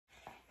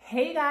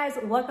Hey guys,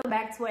 welcome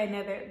back to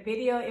another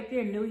video. If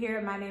you're new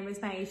here, my name is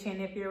Naisha,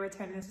 and if you're a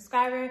returning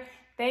subscriber,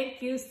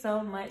 thank you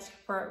so much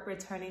for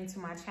returning to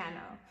my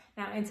channel.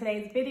 Now in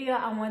today's video,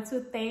 I want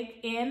to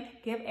thank and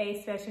give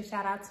a special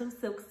shout out to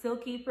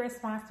Silky for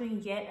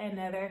sponsoring yet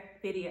another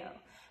video.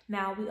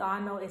 Now we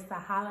all know it's the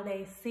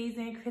holiday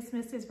season.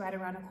 Christmas is right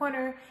around the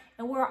corner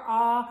and we're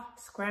all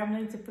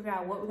scrambling to figure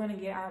out what we're gonna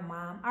get our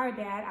mom, our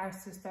dad, our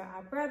sister,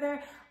 our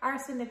brother, our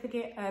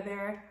significant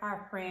other,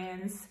 our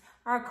friends,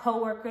 our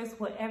co-workers,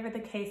 whatever the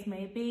case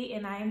may be.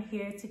 And I am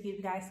here to give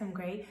you guys some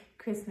great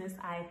Christmas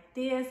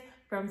ideas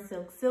from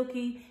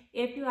Silky.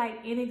 If you like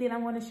anything I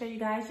want to show you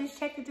guys, just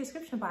check the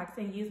description box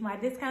and use my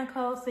discount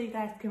code so you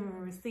guys can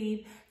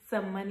receive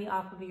some money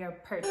off of your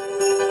purchase.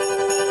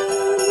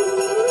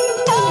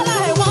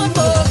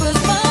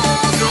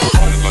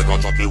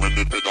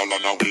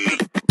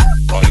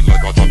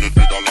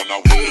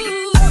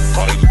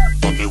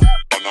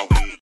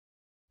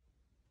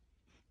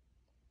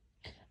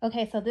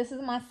 Okay, so this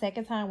is my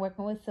second time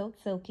working with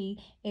Silky.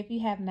 If you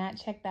have not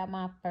checked out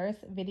my first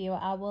video,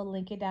 I will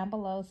link it down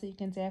below so you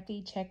can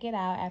definitely check it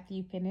out after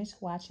you finish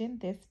watching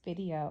this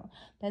video.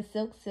 But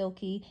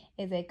Silky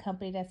is a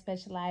company that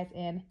specializes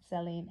in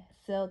selling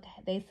silk.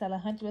 They sell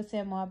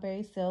 100%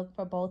 mulberry silk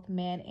for both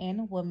men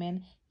and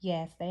women.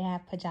 Yes, they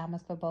have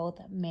pajamas for both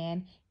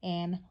men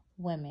and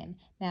women.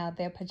 Now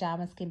their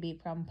pajamas can be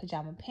from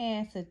pajama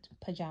pants to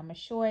pajama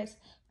shorts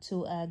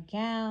to a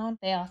gown.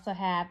 They also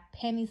have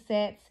penny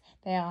sets.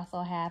 They also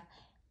have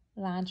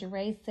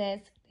lingerie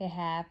sets. They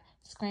have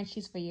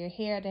scrunchies for your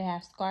hair. They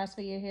have scarves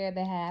for your hair.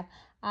 They have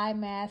eye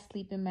masks,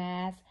 sleeping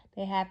masks.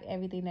 They have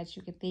everything that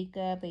you could think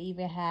of. They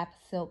even have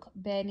silk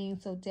bedding.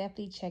 So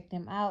definitely check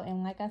them out.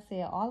 And like I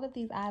said, all of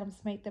these items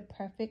make the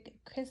perfect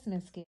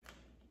Christmas gift.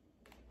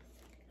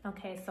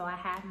 Okay, so I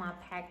have my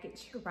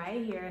package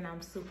right here and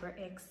I'm super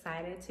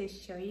excited to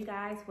show you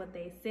guys what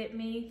they sent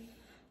me.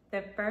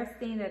 The first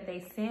thing that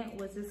they sent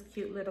was this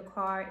cute little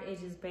card.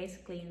 It just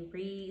basically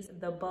reads,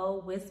 "The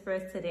bow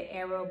whispers to the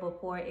arrow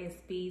before it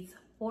speeds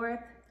forth."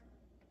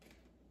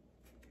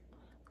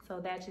 So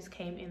that just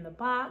came in the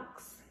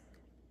box.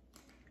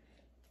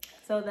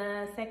 So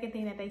the second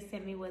thing that they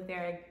sent me was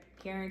their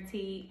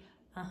guaranteed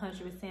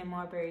 100%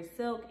 mulberry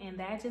silk. And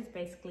that just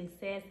basically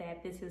says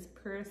that this is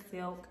pure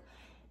silk.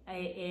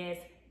 It is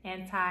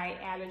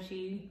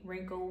anti-allergy,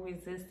 wrinkle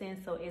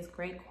resistant, so it's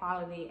great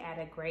quality at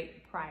a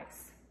great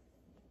price.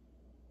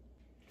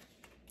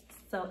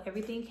 So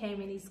everything came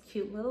in these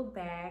cute little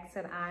bags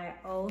that I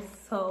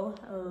also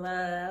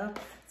love.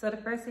 So the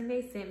first thing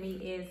they sent me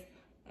is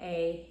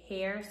a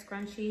hair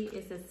scrunchie.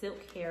 It's a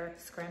silk hair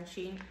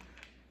scrunchie.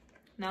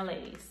 Now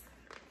ladies,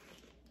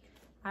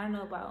 I don't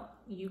know about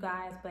you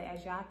guys, but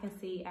as y'all can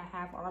see, I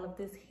have all of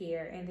this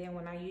hair. And then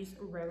when I use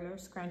regular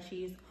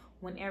scrunchies,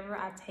 whenever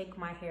I take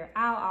my hair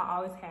out, I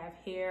always have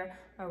hair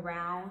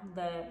around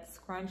the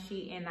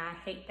scrunchie. And I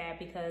hate that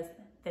because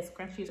the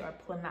scrunchies are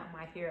pulling out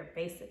my hair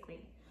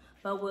basically.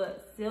 But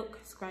with silk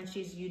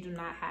scrunchies, you do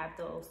not have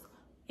those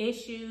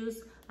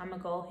issues. I'm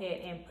gonna go ahead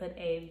and put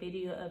a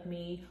video of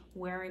me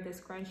wearing the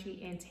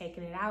scrunchie and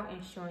taking it out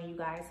and showing you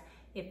guys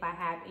if I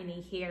have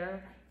any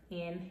hair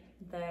in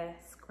the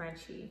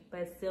scrunchie.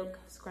 But silk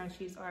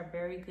scrunchies are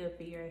very good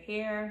for your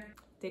hair.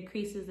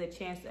 Decreases the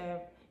chance of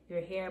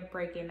your hair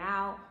breaking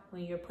out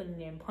when you're putting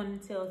in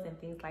ponytails and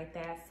things like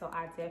that. So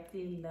I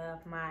definitely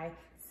love my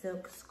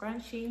silk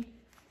scrunchie.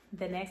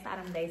 The next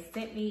item they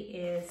sent me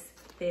is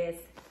this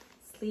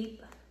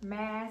sleep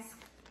mask.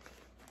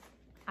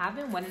 I've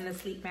been wanting a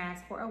sleep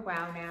mask for a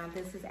while now.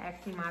 This is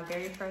actually my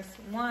very first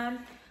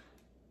one.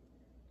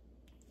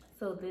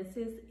 So this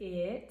is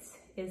it.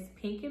 It's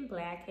pink and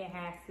black. It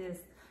has this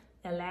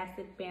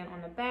elastic band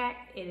on the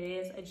back. It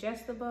is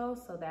adjustable,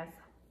 so that's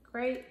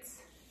great.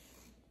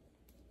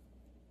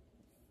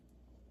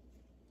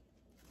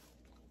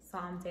 So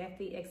I'm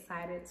definitely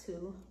excited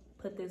to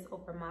put this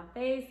over my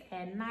face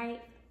at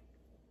night.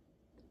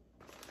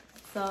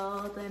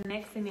 So the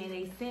next thing that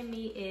they sent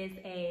me is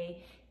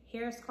a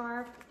hair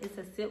scarf. It's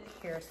a silk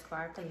hair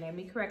scarf. And let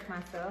me correct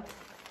myself.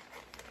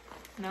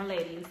 Now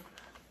ladies,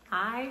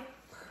 I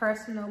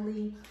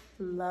personally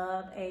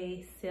love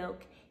a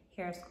silk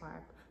hair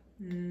scarf.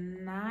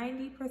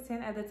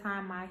 90% of the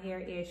time my hair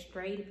is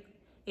straight.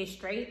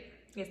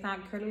 It's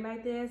not curly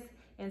like this.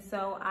 And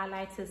so I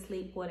like to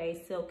sleep with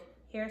a silk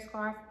hair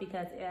scarf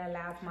because it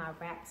allows my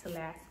wrap to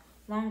last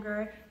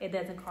longer. It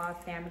doesn't cause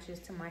damages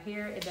to my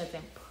hair. It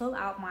doesn't pull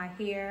out my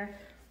hair.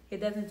 It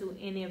doesn't do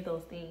any of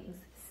those things.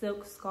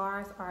 Silk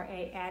scarves are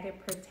an added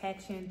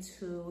protection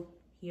to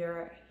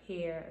your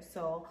hair.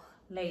 So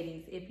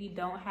ladies, if you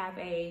don't have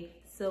a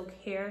silk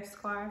hair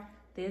scarf,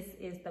 this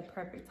is the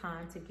perfect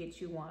time to get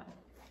you one.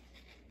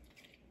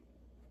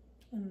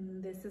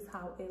 And this is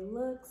how it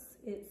looks.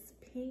 It's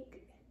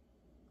pink.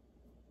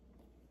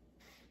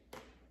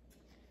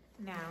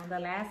 Now, the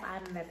last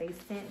item that they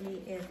sent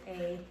me is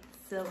a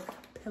silk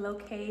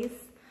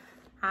pillowcase.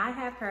 I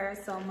have heard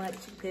so much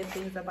good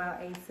things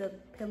about a silk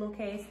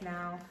pillowcase.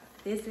 Now,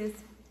 this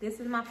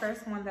is my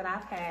first one that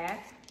I've had.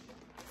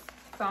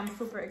 So I'm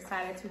super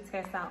excited to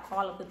test out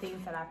all of the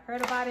things that I've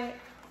heard about it.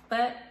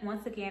 But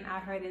once again, I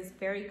heard it's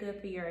very good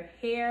for your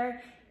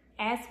hair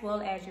as well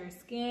as your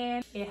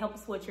skin. It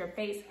helps with your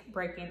face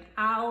breaking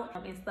out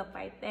and stuff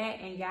like that.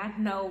 And y'all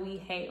know we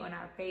hate when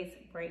our face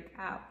break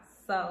out.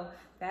 So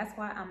that's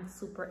why I'm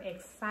super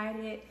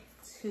excited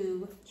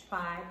to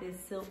try this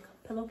Silk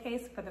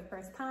pillowcase for the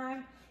first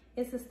time.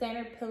 It's a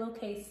standard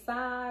pillowcase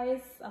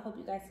size. I hope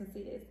you guys can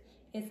see this.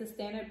 It's a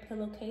standard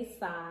pillowcase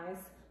size,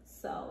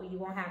 so you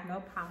won't have no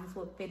problems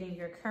with fitting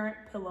your current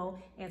pillow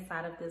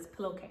inside of this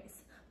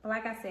pillowcase. But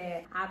like I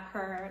said, I've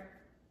heard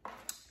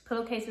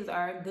pillowcases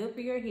are good for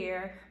your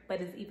hair,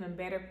 but it's even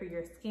better for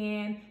your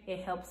skin.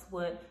 It helps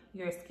with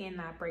your skin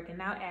not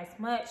breaking out as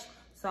much.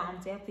 So I'm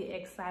definitely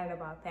excited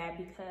about that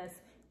because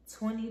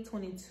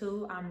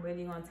 2022, I'm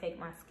really gonna take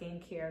my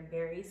skincare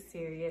very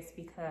serious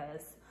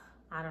because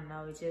I don't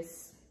know, it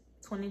just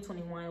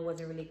 2021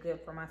 wasn't really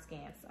good for my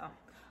skin. So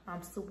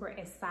I'm super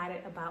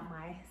excited about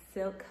my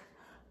Silk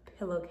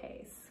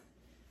pillowcase.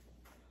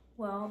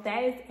 Well,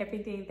 that is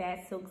everything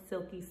that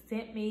Silky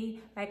sent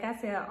me. Like I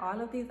said,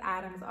 all of these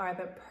items are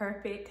the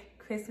perfect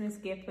Christmas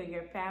gift for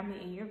your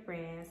family and your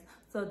friends.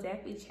 So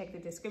definitely check the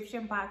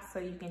description box so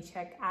you can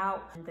check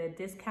out the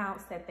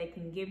discounts that they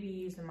can give you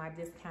using my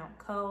discount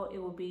code. It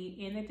will be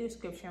in the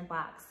description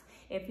box.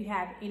 If you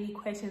have any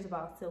questions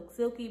about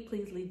Silky,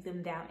 please leave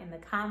them down in the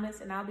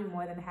comments and I'll be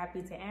more than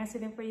happy to answer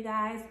them for you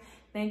guys.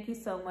 Thank you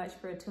so much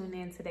for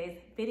tuning in today's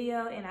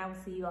video, and I will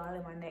see you all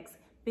in my next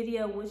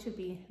video, which will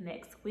be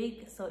next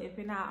week. So if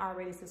you're not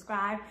already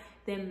subscribed,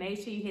 then make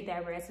sure you hit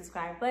that red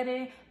subscribe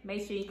button.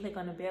 Make sure you click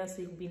on the bell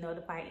so you can be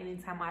notified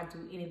anytime I do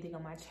anything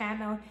on my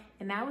channel.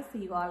 And I will see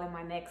you all in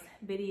my next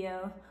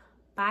video.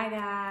 Bye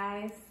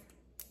guys.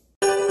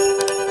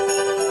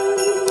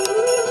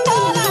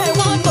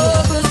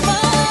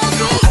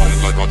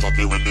 Like a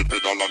choppy when the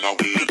pedal on a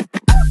wheel.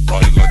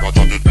 Like a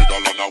choppy pedal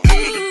on a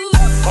wheel.